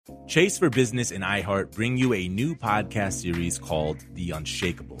Chase for Business and iHeart bring you a new podcast series called The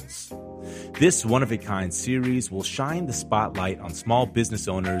Unshakables. This one-of-a-kind series will shine the spotlight on small business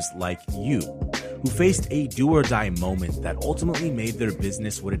owners like you, who faced a do-or-die moment that ultimately made their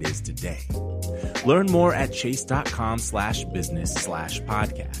business what it is today. Learn more at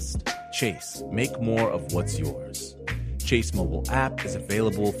chase.com/business/podcast. Chase, make more of what's yours. Chase mobile app is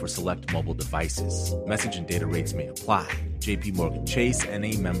available for select mobile devices. Message and data rates may apply. JP Morgan Chase,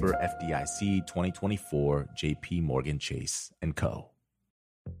 N.A. member FDIC 2024, JP Morgan Chase & Co.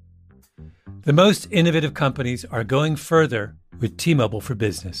 The most innovative companies are going further with T-Mobile for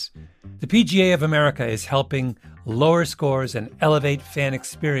Business. The PGA of America is helping lower scores and elevate fan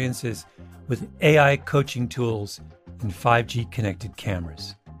experiences with AI coaching tools and 5G connected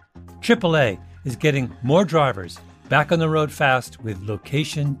cameras. AAA is getting more drivers back on the road fast with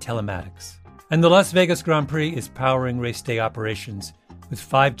location telematics. And the Las Vegas Grand Prix is powering race day operations with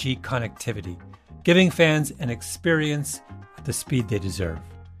 5G connectivity, giving fans an experience at the speed they deserve.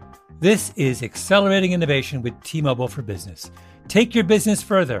 This is accelerating innovation with T-Mobile for Business. Take your business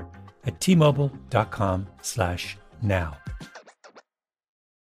further at T-Mobile.com/now.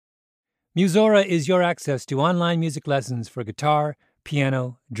 Musora is your access to online music lessons for guitar,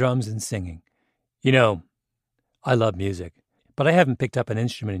 piano, drums, and singing. You know, I love music, but I haven't picked up an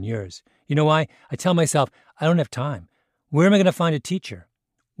instrument in years. You know why? I tell myself, I don't have time. Where am I going to find a teacher?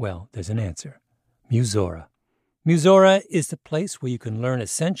 Well, there's an answer. Musora. Musora is the place where you can learn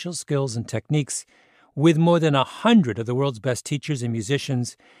essential skills and techniques with more than 100 of the world's best teachers and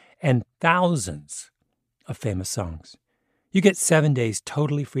musicians and thousands of famous songs. You get 7 days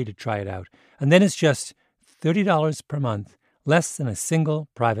totally free to try it out, and then it's just $30 per month, less than a single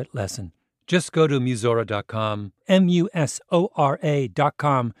private lesson. Just go to Musora.com,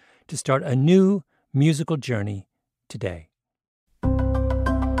 Musora.com, to start a new musical journey today.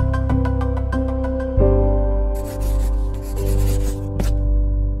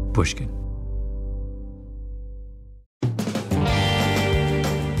 Pushkin.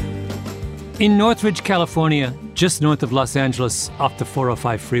 In Northridge, California, just north of Los Angeles off the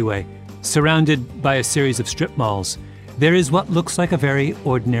 405 freeway, surrounded by a series of strip malls, there is what looks like a very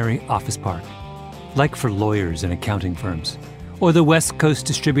ordinary office park, like for lawyers and accounting firms, or the West Coast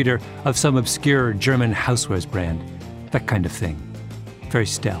distributor of some obscure German housewares brand, that kind of thing. Very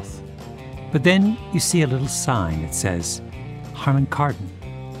stealth. But then you see a little sign that says, Harman Kardon,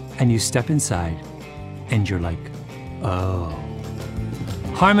 and you step inside, and you're like, oh.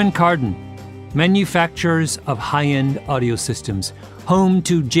 Harman Kardon, manufacturers of high-end audio systems, home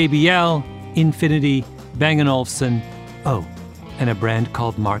to JBL, Infinity, Bang & Olufsen, oh, and a brand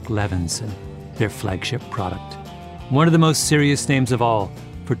called Mark Levinson, their flagship product. One of the most serious names of all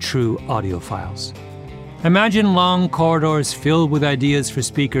for true audiophiles. Imagine long corridors filled with ideas for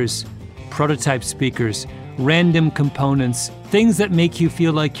speakers, prototype speakers, random components, things that make you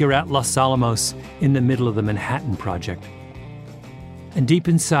feel like you're at Los Alamos in the middle of the Manhattan Project. And deep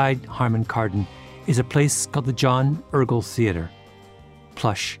inside Harman Kardon is a place called the John Ergel Theater.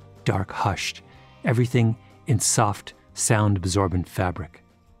 Plush, dark, hushed, everything in soft, sound-absorbent fabric.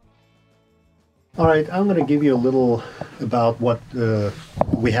 All right, I'm going to give you a little about what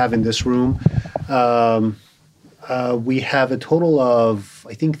we have in this room. We have a total of,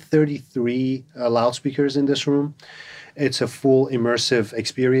 I think, 33 loudspeakers in this room. It's a full immersive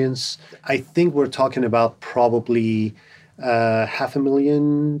experience. I think we're talking about probably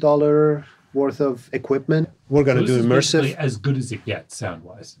 $500,000 worth of equipment. We're going to do immersive. Basically as good as it gets,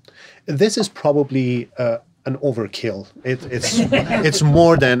 sound-wise. This is probably an overkill. It's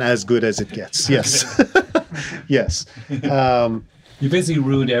more than as good as it gets. Yes, yes. You basically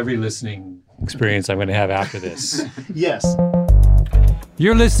ruined every listening experience I'm going to have after this. Yes.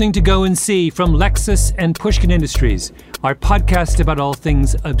 You're listening to Go and See from Lexus and Pushkin Industries, our podcast about all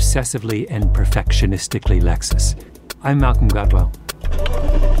things obsessively and perfectionistically Lexus. I'm Malcolm Gladwell.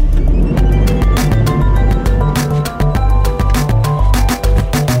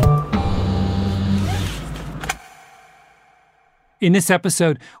 In this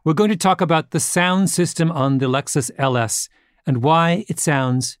episode, we're going to talk about the sound system on the Lexus LS and why it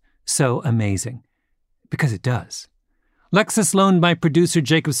sounds so amazing. Because it does. Lexus loaned my producer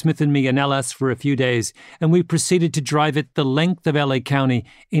Jacob Smith and me an LS for a few days, and we proceeded to drive it the length of LA County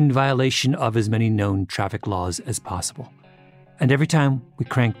in violation of as many known traffic laws as possible. And every time we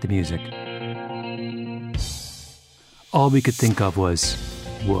cranked the music, all we could think of was,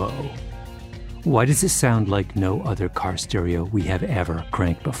 whoa. Why does this sound like no other car stereo we have ever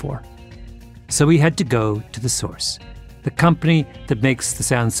cranked before? So we had to go to the source, the company that makes the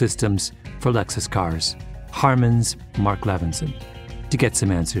sound systems for Lexus cars, Harman's Mark Levinson. to get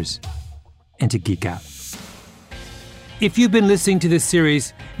some answers and to geek out. If you've been listening to this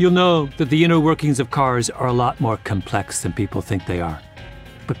series, you'll know that the inner workings of cars are a lot more complex than people think they are.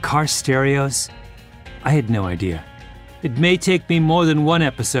 But car stereos? I had no idea. It may take me more than one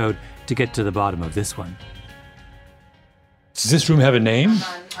episode to get to the bottom of this one. Does this room have a name?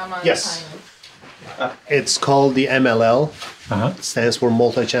 I'm on Yes. time. It's called the MLL. Uh-huh. It stands for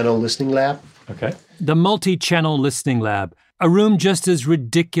Multi-Channel Listening Lab. Okay. The Multi-Channel Listening Lab, a room just as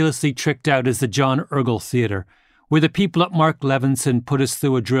ridiculously tricked out as the John Ergel Theatre, where the people at Mark Levinson put us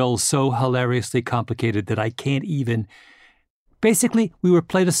through a drill so hilariously complicated that I can't even. Basically, we were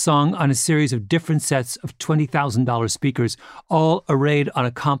played a song on a series of different sets of $20,000 speakers, all arrayed on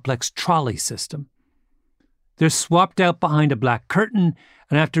a complex trolley system. They're swapped out behind a black curtain,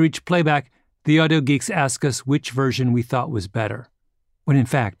 and after each playback, the audio geeks ask us which version we thought was better, when in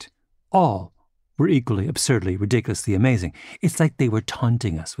fact, all were equally absurdly, ridiculously amazing. It's like they were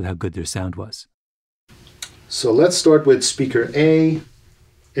taunting us with how good their sound was. So let's start with speaker A,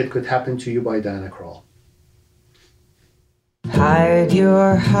 It Could Happen to You by Diana Krall. Hide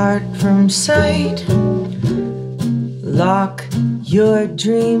your heart from sight. Lock your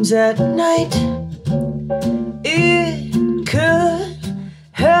dreams at night. It could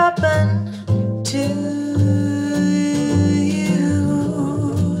happen to you.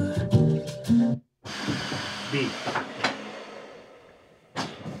 B.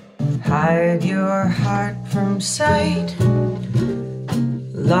 Hide your heart from sight.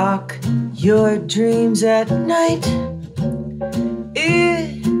 Lock your dreams at night.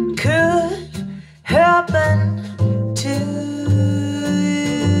 It could happen to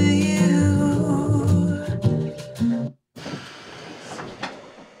you.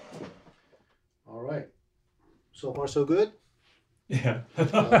 All right. So far, so good? Yeah.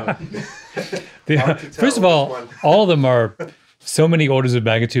 Hard to First of tell all, which one. all of them are so many orders of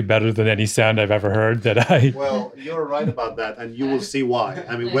magnitude better than any sound I've ever heard that I... Well, you're right about that, and you will see why.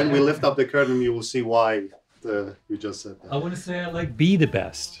 I mean, when we lift up the curtain, you will see why you just said that. I want to say I like B the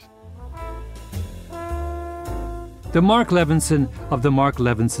best. The Mark Levinson of the Mark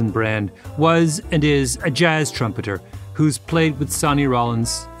Levinson brand was and is a jazz trumpeter who's played with Sonny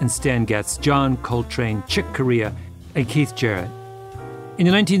Rollins and Stan Getz, John Coltrane, Chick Corea, and Keith Jarrett. In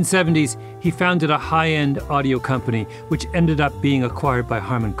the 1970s, he founded a high-end audio company which ended up being acquired by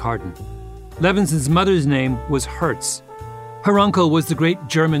Harman Kardon. Levinson's mother's name was Hertz. Her uncle was the great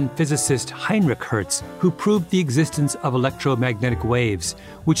German physicist Heinrich Hertz, who proved the existence of electromagnetic waves,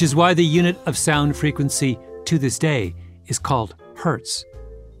 which is why the unit of sound frequency to this day is called hertz.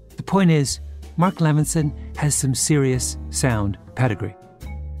 The point is, Mark Levinson has some serious sound pedigree.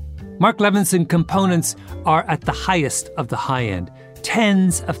 Mark Levinson components are at the highest of the high end,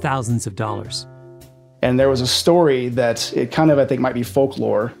 tens of thousands of dollars. And there was a story that it kind of, I think, might be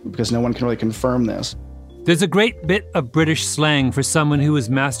folklore, because no one can really confirm this. There's a great bit of British slang for someone who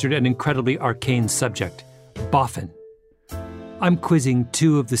has mastered an incredibly arcane subject, boffin. I'm quizzing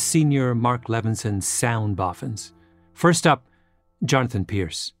two of the senior Mark Levinson sound boffins. First up, Jonathan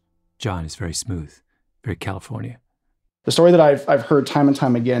Pierce. John is very smooth, very California. The story that I've heard time and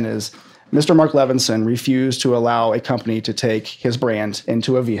time again is Mr. Mark Levinson refused to allow a company to take his brand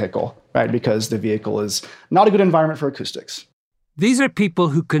into a vehicle, right? Because the vehicle is not a good environment for acoustics. These are people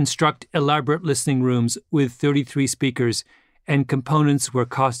who construct elaborate listening rooms with 33 speakers and components where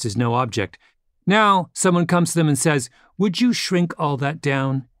cost is no object. Now, someone comes to them and says, would you shrink all that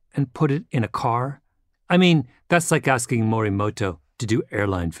down and put it in a car? I mean, that's like asking Morimoto to do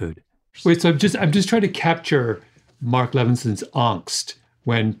airline food. Wait, so I'm just trying to capture Mark Levinson's angst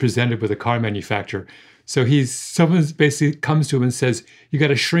when presented with a car manufacturer. So someone basically comes to him and says, you got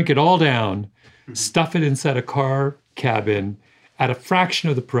to shrink it all down, stuff it inside a car cabin at a fraction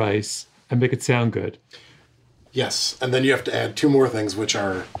of the price and make it sound good. Yes, and then you have to add two more things which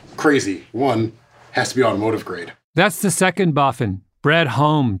are crazy. One, has to be automotive grade. That's the second boffin, Brad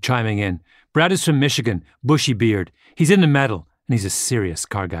Holm, chiming in. Brad is from Michigan, bushy beard. He's into metal, and he's a serious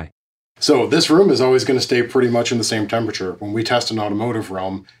car guy. So this room is always going to stay pretty much in the same temperature. When we test an automotive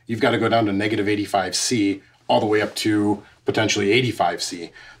realm, you've got to go down to negative 85 C all the way up to potentially 85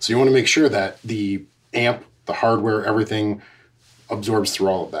 C. So you want to make sure that the amp, the hardware, everything absorbs through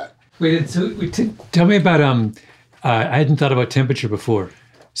all of that. Wait, so tell me about, I hadn't thought about temperature before.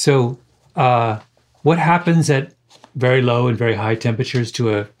 So what happens at very low and very high temperatures to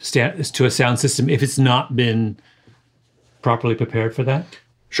a sound system if it's not been properly prepared for that?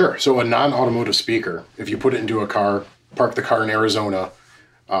 Sure. So a non-automotive speaker, if you put it into a car, park the car in Arizona,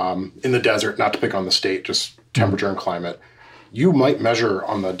 in the desert, not to pick on the state, just temperature and climate, you might measure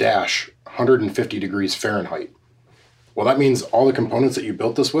on the dash 150 degrees Fahrenheit. Well, that means all the components that you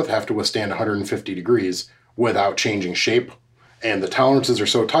built this with have to withstand 150 degrees without changing shape. And the tolerances are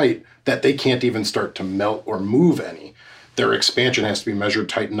so tight that they can't even start to melt or move any. Their expansion has to be measured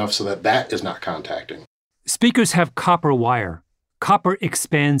tight enough so that that is not contacting. Speakers have copper wire. Copper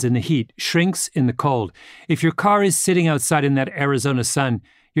expands in the heat, shrinks in the cold. If your car is sitting outside in that Arizona sun,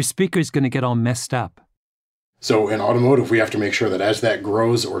 your speaker is going to get all messed up. So in automotive, we have to make sure that as that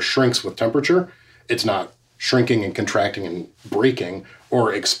grows or shrinks with temperature, it's not shrinking and contracting and breaking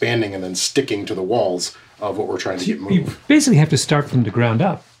or expanding and then sticking to the walls of what we're trying to get moved. You basically have to start from the ground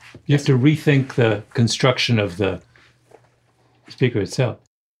up. You have to rethink the construction of the speaker itself.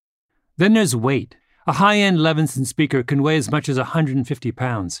 Then there's weight. A high-end Levinson speaker can weigh as much as 150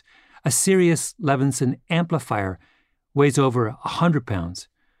 pounds. A serious Levinson amplifier weighs over 100 pounds.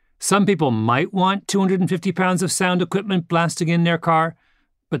 Some people might want 250 pounds of sound equipment blasting in their car,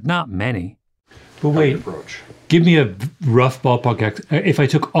 but not many. But wait, Approach. give me a rough ballpark. If I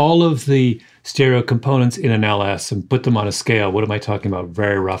took all of the stereo components in an LS and put them on a scale, what am I talking about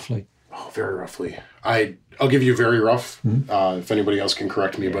very roughly? Oh, very roughly. I'll give you very rough, if anybody else can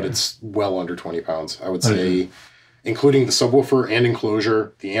correct me, but it's well under 20 pounds. I would say, including the subwoofer and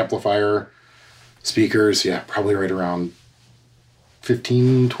enclosure, the amplifier, speakers, probably right around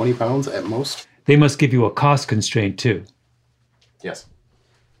 15, 20 pounds at most. They must give you a cost constraint too. Yes.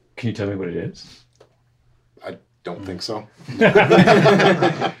 Can you tell me what it is? I don't think so.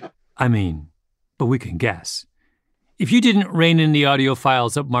 I mean, but we can guess. If you didn't rein in the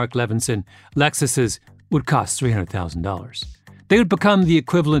audiophiles of Mark Levinson, Lexuses would cost $300,000. They would become the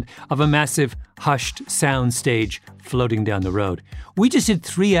equivalent of a massive, hushed sound stage floating down the road. We just did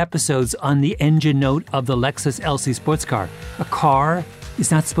 3 episodes on the engine note of the Lexus LC sports car. A car is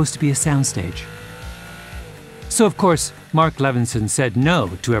not supposed to be a soundstage. So, of course, Mark Levinson said no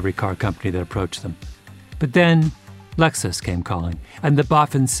to every car company that approached them. But then Lexus came calling, and the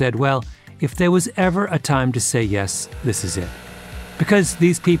Boffins said, well, if there was ever a time to say yes, this is it. Because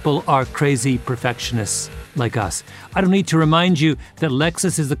these people are crazy perfectionists like us. I don't need to remind you that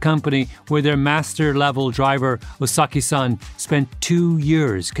Lexus is the company where their master-level driver, Osaki-san, spent 2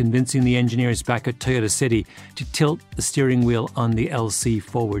 years convincing the engineers back at Toyota City to tilt the steering wheel on the LC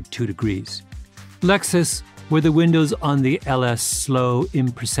forward 2 degrees. Lexus, where the windows on the LS slow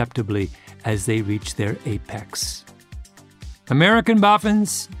imperceptibly as they reach their apex. American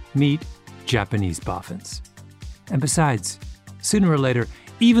boffins meet Japanese boffins. And besides, sooner or later,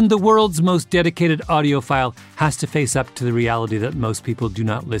 even the world's most dedicated audiophile has to face up to the reality that most people do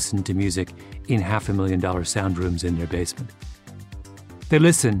not listen to music in $500,000 sound rooms in their basement. They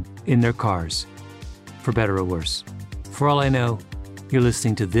listen in their cars, for better or worse. For all I know, you're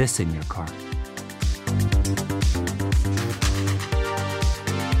listening to this in your car.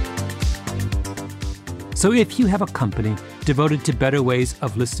 So if you have a company devoted to better ways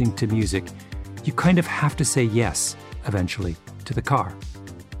of listening to music, you kind of have to say yes, eventually, to the car,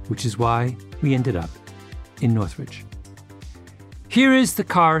 which is why we ended up in Northridge. Here is the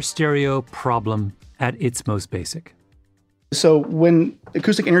car stereo problem at its most basic. So when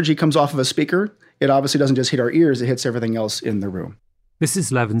acoustic energy comes off of a speaker, it obviously doesn't just hit our ears, it hits everything else in the room. This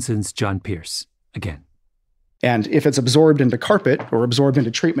is Levinson's John Pierce, again. And if it's absorbed into carpet or absorbed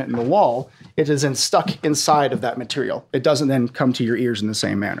into treatment in the wall, it is then stuck inside of that material. It doesn't then come to your ears in the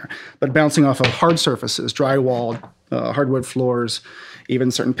same manner. But bouncing off of hard surfaces, drywall, hardwood floors,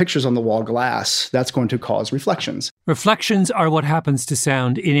 even certain pictures on the wall, glass, that's going to cause reflections. Reflections are what happens to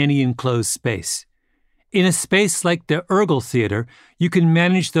sound in any enclosed space. In a space like the Ergel Theater, you can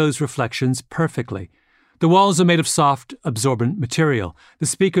manage those reflections perfectly. The walls are made of soft, absorbent material. The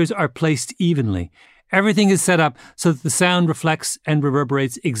speakers are placed evenly. Everything is set up so that the sound reflects and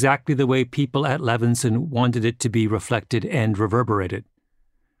reverberates exactly the way people at Levinson wanted it to be reflected and reverberated.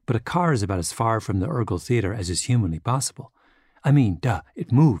 But a car is about as far from the Ergel Theater as is humanly possible. I mean,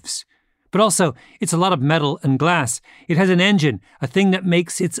 it moves. But also, it's a lot of metal and glass. It has an engine, a thing that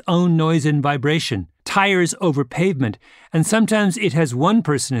makes its own noise and vibration, tires over pavement, and sometimes it has one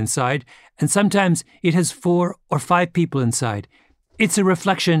person inside, and sometimes it has 4 or 5 people inside. It's a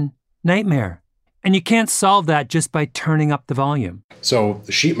reflection nightmare. And you can't solve that just by turning up the volume. So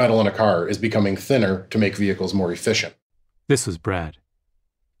the sheet metal in a car is becoming thinner to make vehicles more efficient. This was Brad.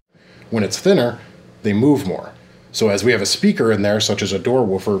 When it's thinner, they move more. So as we have a speaker in there, such as a door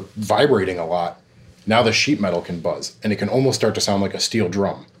woofer, vibrating a lot, now the sheet metal can buzz, and it can almost start to sound like a steel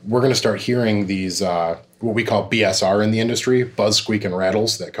drum. We're going to start hearing these, what we call BSR in the industry, buzz, squeak, and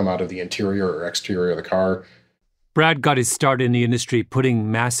rattles that come out of the interior or exterior of the car. Brad got his start in the industry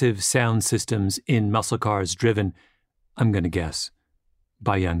putting massive sound systems in muscle cars driven, I'm going to guess,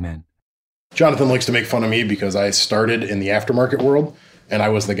 by young men. Jonathan likes to make fun of me because I started in the aftermarket world, and I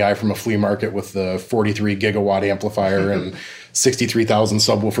was the guy from a flea market with the 43 gigawatt amplifier and 63,000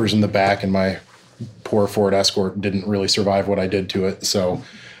 subwoofers in the back, and my poor Ford Escort didn't really survive what I did to it. So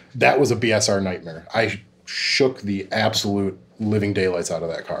that was a BSR nightmare. I shook the absolute living daylights out of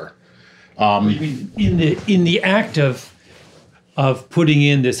that car. In the act of putting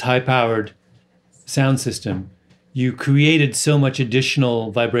in this high-powered sound system, you created so much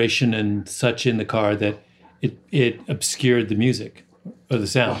additional vibration and such in the car that it obscured the music or the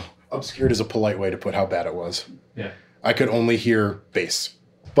sound. Obscured is a polite way to put how bad it was. Yeah. I could only hear bass.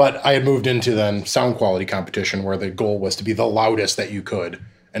 But I had moved into then sound quality competition where the goal was to be the loudest that you could.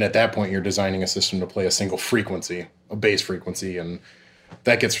 And at that point, you're designing a system to play a single frequency, a bass frequency. And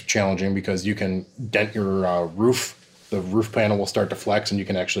that gets challenging because you can dent your roof. The roof panel will start to flex, and you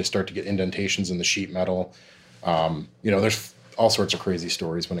can actually start to get indentations in the sheet metal. There's all sorts of crazy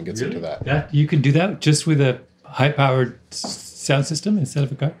stories when it gets into that. You could do that just with a high-powered sound system instead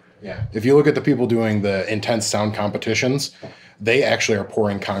of a car? Yeah. If you look at the people doing the intense sound competitions, they actually are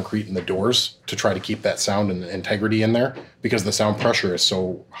pouring concrete in the doors to try to keep that sound and integrity in there because the sound pressure is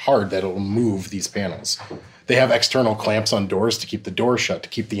so hard that it'll move these panels. They have external clamps on doors to keep the doors shut, to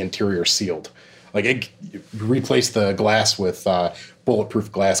keep the interior sealed. Replace the glass with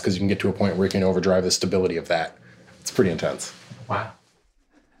bulletproof glass because you can get to a point where you can overdrive the stability of that. It's pretty intense. Wow.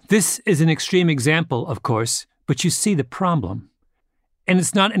 This is an extreme example, of course, but you see the problem. And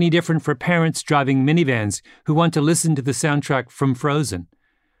it's not any different for parents driving minivans who want to listen to the soundtrack from Frozen.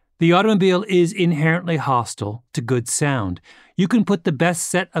 The automobile is inherently hostile to good sound. You can put the best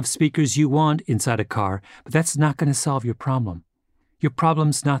set of speakers you want inside a car, but that's not going to solve your problem. Your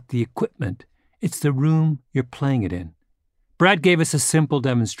problem's not the equipment. It's the room you're playing it in. Brad gave us a simple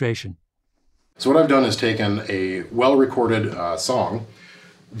demonstration. So what I've done is taken a well-recorded song,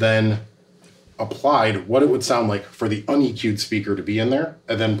 then applied what it would sound like for the un-EQ'd speaker to be in there,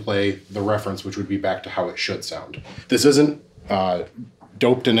 and then play the reference, which would be back to how it should sound. This isn't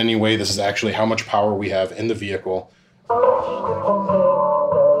doped in any way. This is actually how much power we have in the vehicle.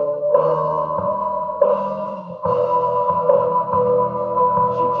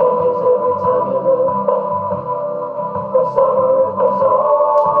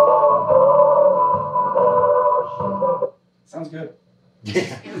 Sounds good.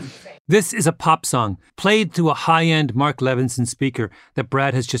 This is a pop song played through a high-end Mark Levinson speaker that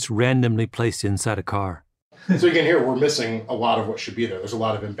Brad has just randomly placed inside a car. So you can hear we're missing a lot of what should be there. There's a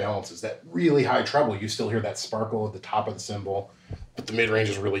lot of imbalances. That really high treble, you still hear that sparkle at the top of the cymbal, but the mid-range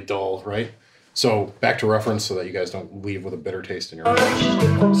is really dull, right? So back to reference so that you guys don't leave with a bitter taste in your mouth.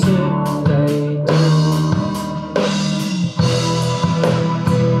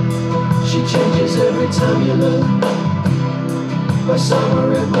 She changes every time you look. By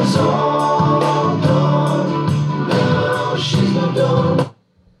summer it was all gone. Now she's moved on.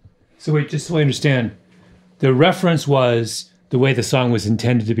 So wait, just so I understand, the reference was the way the song was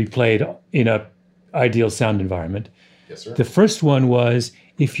intended to be played in a ideal sound environment. Yes, sir. The first one was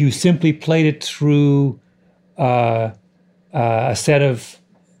if you simply played it through a set of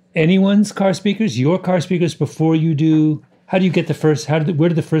anyone's car speakers, your car speakers, before you do. How do you get the first? Where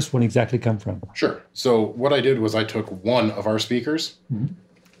did the first one exactly come from? Sure. So what I did was I took one of our speakers,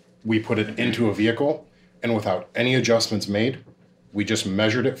 we put it into a vehicle, and without any adjustments made, we just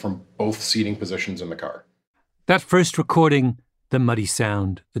measured it from both seating positions in the car. That first recording, the muddy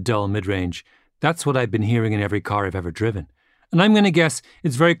sound, the dull mid-range, that's what I've been hearing in every car I've ever driven. And I'm going to guess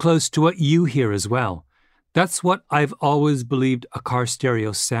it's very close to what you hear as well. That's what I've always believed a car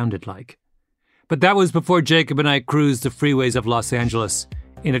stereo sounded like. But that was before Jacob and I cruised the freeways of Los Angeles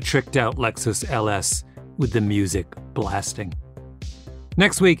in a tricked-out Lexus LS with the music blasting.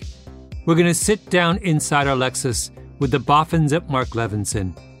 Next week, we're going to sit down inside our Lexus with the boffins at Mark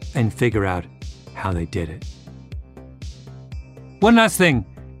Levinson and figure out how they did it. One last thing.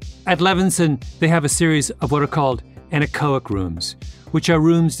 At Levinson, they have a series of what are called anechoic rooms, which are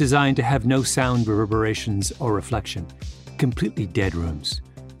rooms designed to have no sound reverberations or reflection. Completely dead rooms.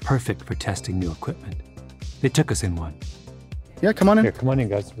 Perfect for testing new equipment. They took us in one. Yeah, come on in. Here, come on in,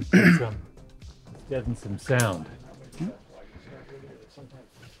 guys. Let's get some sound.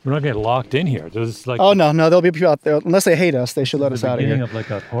 We're not getting locked in here. There's like Oh, no, there'll be people out there. Unless they hate us, they should let us out of beginning here. of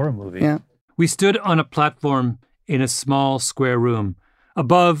like a horror movie. Yeah. We stood on a platform in a small square room.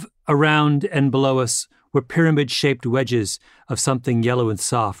 Above, around, and below us were pyramid-shaped wedges of something yellow and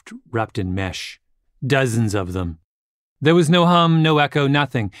soft wrapped in mesh. Dozens of them. There was no hum, no echo,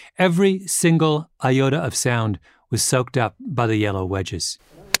 nothing. Every single iota of sound was soaked up by the yellow wedges.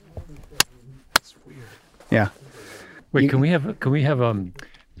 Yeah. Wait, can we have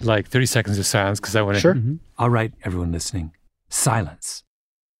like 30 seconds of silence because I want to. Sure. All right, everyone listening. Silence.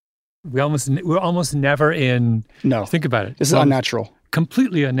 We're almost never in. No. Think about it. This is unnatural.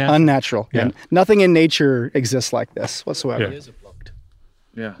 Completely unnatural. Unnatural. Yeah. And nothing in nature exists like this whatsoever.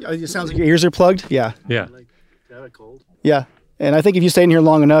 Yeah. It sounds like your ears are plugged. Yeah. Yeah. Yeah. And I think if you stayed in here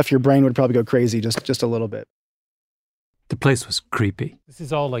long enough, your brain would probably go crazy just a little bit. The place was creepy. This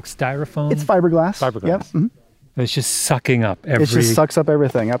is all like styrofoam. It's fiberglass. Fiberglass. Yep. Mhm. It's just sucking up every. It just sucks up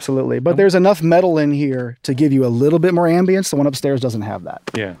everything. Absolutely. But there's enough metal in here to give you a little bit more ambience. The one upstairs doesn't have that.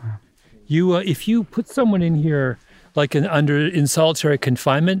 Yeah. You, if you put someone in here like in solitary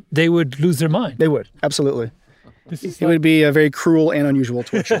confinement, they would lose their mind. They would. Absolutely. It would be a very cruel and unusual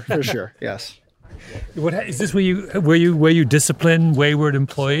torture for sure. Yes. What is this? Where you discipline wayward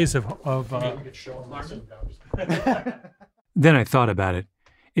employees of Then I thought about it.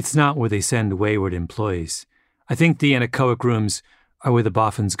 It's not where they send wayward employees. I think the anechoic rooms are where the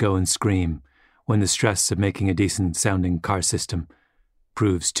boffins go and scream when the stress of making a decent-sounding car system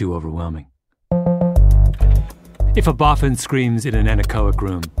proves too overwhelming. If a boffin screams in an anechoic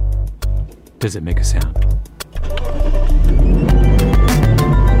room, does it make a sound?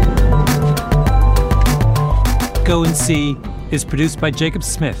 Go and See is produced by Jacob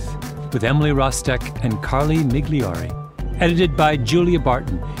Smith with Emily Rostek and Carly Migliori. Edited by Julia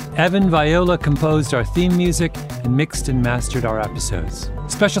Barton. Evan Viola composed our theme music and mixed and mastered our episodes.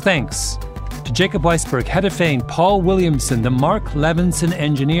 Special thanks to Jacob Weisberg, Hedda Fain, Paul Williamson, the Mark Levinson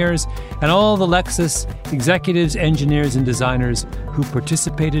engineers, and all the Lexus executives, engineers, and designers who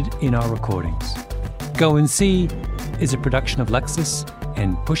participated in our recordings. Go and See is a production of Lexus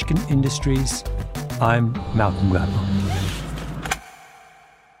and Pushkin Industries. I'm Malcolm Gladwell.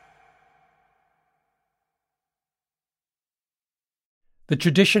 The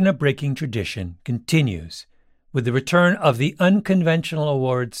tradition of breaking tradition continues with the return of the Unconventional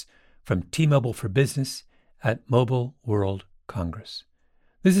Awards from T-Mobile for Business at Mobile World Congress.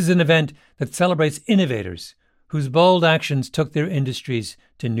 This is an event that celebrates innovators whose bold actions took their industries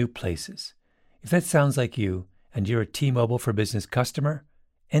to new places. If that sounds like you and you're a T-Mobile for Business customer,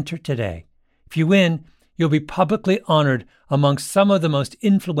 enter today. If you win, you'll be publicly honored amongst some of the most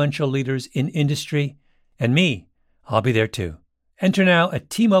influential leaders in industry, and me, I'll be there too. Enter now at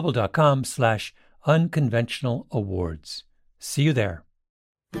tmobile.com/unconventional awards. See you there.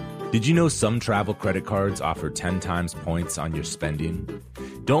 Did you know some travel credit cards offer 10 times points on your spending?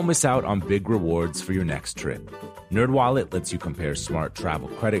 Don't miss out on big rewards for your next trip. NerdWallet lets you compare smart travel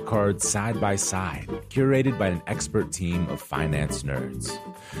credit cards side by side, curated by an expert team of finance nerds.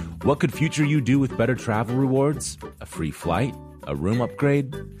 What could future you do with better travel rewards? A free flight? A room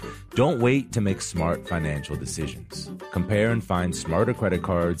upgrade? Don't wait to make smart financial decisions. Compare and find smarter credit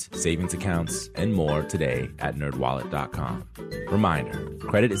cards, savings accounts, and more today at nerdwallet.com. Reminder,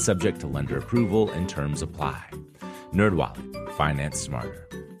 credit is subject to lender approval and terms apply. NerdWallet, finance smarter.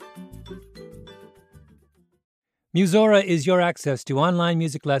 Musora is your access to online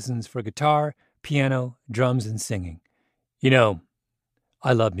music lessons for guitar, piano, drums, and singing. You know,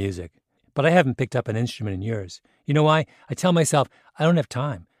 I love music, but I haven't picked up an instrument in years. You know why? I tell myself, I don't have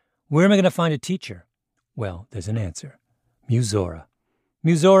time. Where am I going to find a teacher? Well, there's an answer. Musora.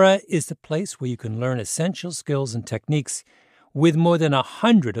 Musora is the place where you can learn essential skills and techniques with more than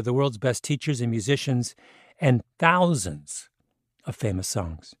 100 of the world's best teachers and musicians and thousands of famous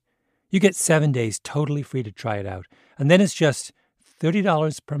songs. You get 7 days totally free to try it out, and then it's just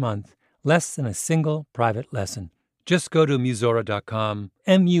 $30 per month, less than a single private lesson. Just go to Musora.com,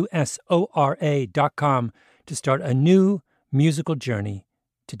 Musora.com, to start a new musical journey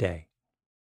today.